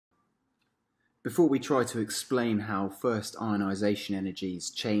Before we try to explain how first ionisation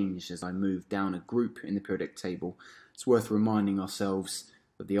energies change as I move down a group in the periodic table, it's worth reminding ourselves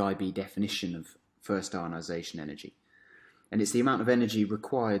of the IB definition of first ionisation energy. And it's the amount of energy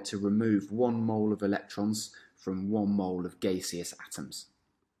required to remove 1 mole of electrons from 1 mole of gaseous atoms.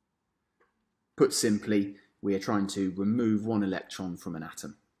 Put simply, we are trying to remove 1 electron from an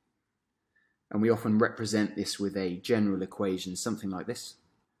atom. And we often represent this with a general equation, something like this,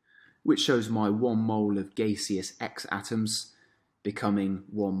 which shows my 1 mole of gaseous X atoms becoming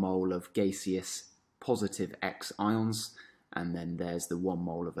 1 mole of gaseous positive X ions, and then there's the 1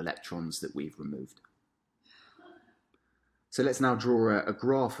 mole of electrons that we've removed. So let's now draw a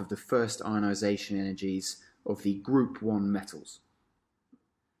graph of the first ionisation energies of the group 1 metals.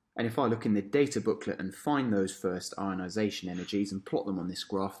 And if I look in the data booklet and find those first ionisation energies and plot them on this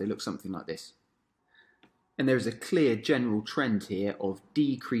graph, they look something like this. And there is a clear general trend here of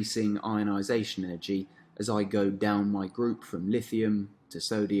decreasing ionisation energy as I go down my group from lithium to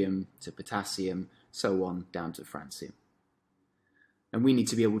sodium to potassium, so on down to francium. And we need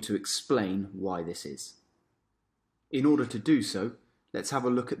to be able to explain why this is. In order to do so, let's have a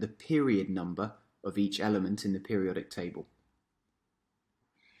look at the period number of each element in the periodic table.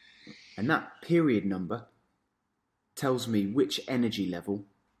 And that period number tells me which energy level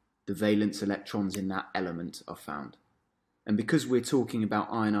the valence electrons in that element are found. And because we're talking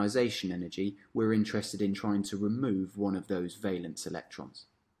about ionisation energy, we're interested in trying to remove one of those valence electrons.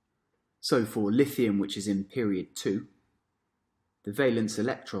 So for lithium, which is in period 2, the valence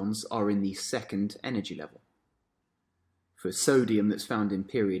electrons are in the 2nd energy level. For sodium, that's found in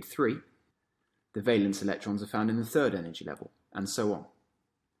period 3, the valence electrons are found in the 3rd energy level, and so on.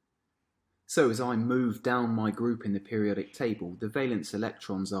 So as I move down my group in the periodic table, the valence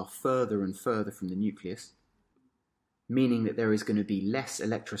electrons are further and further from the nucleus, meaning that there is going to be less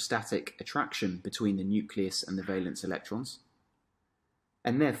electrostatic attraction between the nucleus and the valence electrons,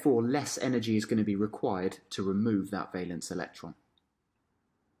 and therefore less energy is going to be required to remove that valence electron.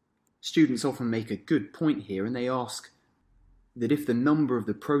 Students often make a good point here, and they ask that if the number of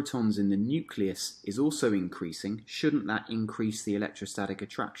the protons in the nucleus is also increasing, shouldn't that increase the electrostatic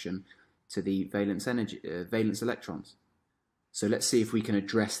attraction to the valence electrons? So let's see if we can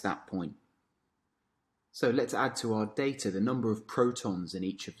address that point. So let's add to our data the number of protons in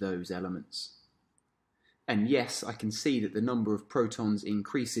each of those elements. And yes, I can see that the number of protons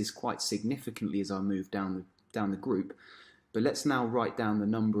increases quite significantly as I move down the group, but let's now write down the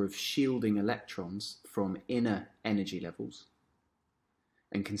number of shielding electrons from inner energy levels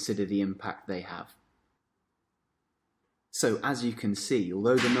and consider the impact they have. So as you can see,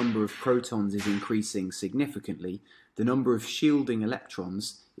 although the number of protons is increasing significantly, the number of shielding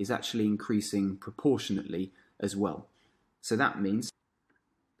electrons is actually increasing proportionately as well. So that means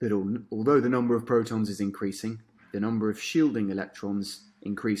that although the number of protons is increasing, the number of shielding electrons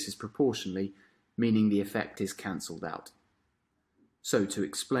increases proportionally, meaning the effect is cancelled out. So to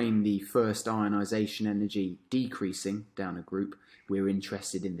explain the first ionisation energy decreasing down a group, we're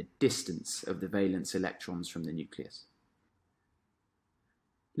interested in the distance of the valence electrons from the nucleus.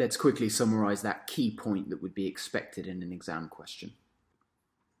 Let's quickly summarise that key point that would be expected in an exam question.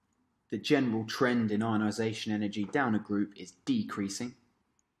 The general trend in ionisation energy down a group is decreasing,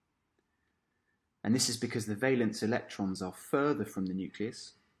 and this is because the valence electrons are further from the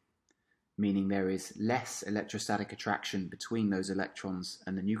nucleus, meaning there is less electrostatic attraction between those electrons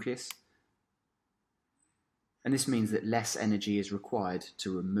and the nucleus, and this means that less energy is required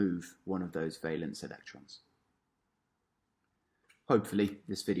to remove one of those valence electrons. Hopefully,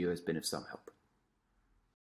 this video has been of some help.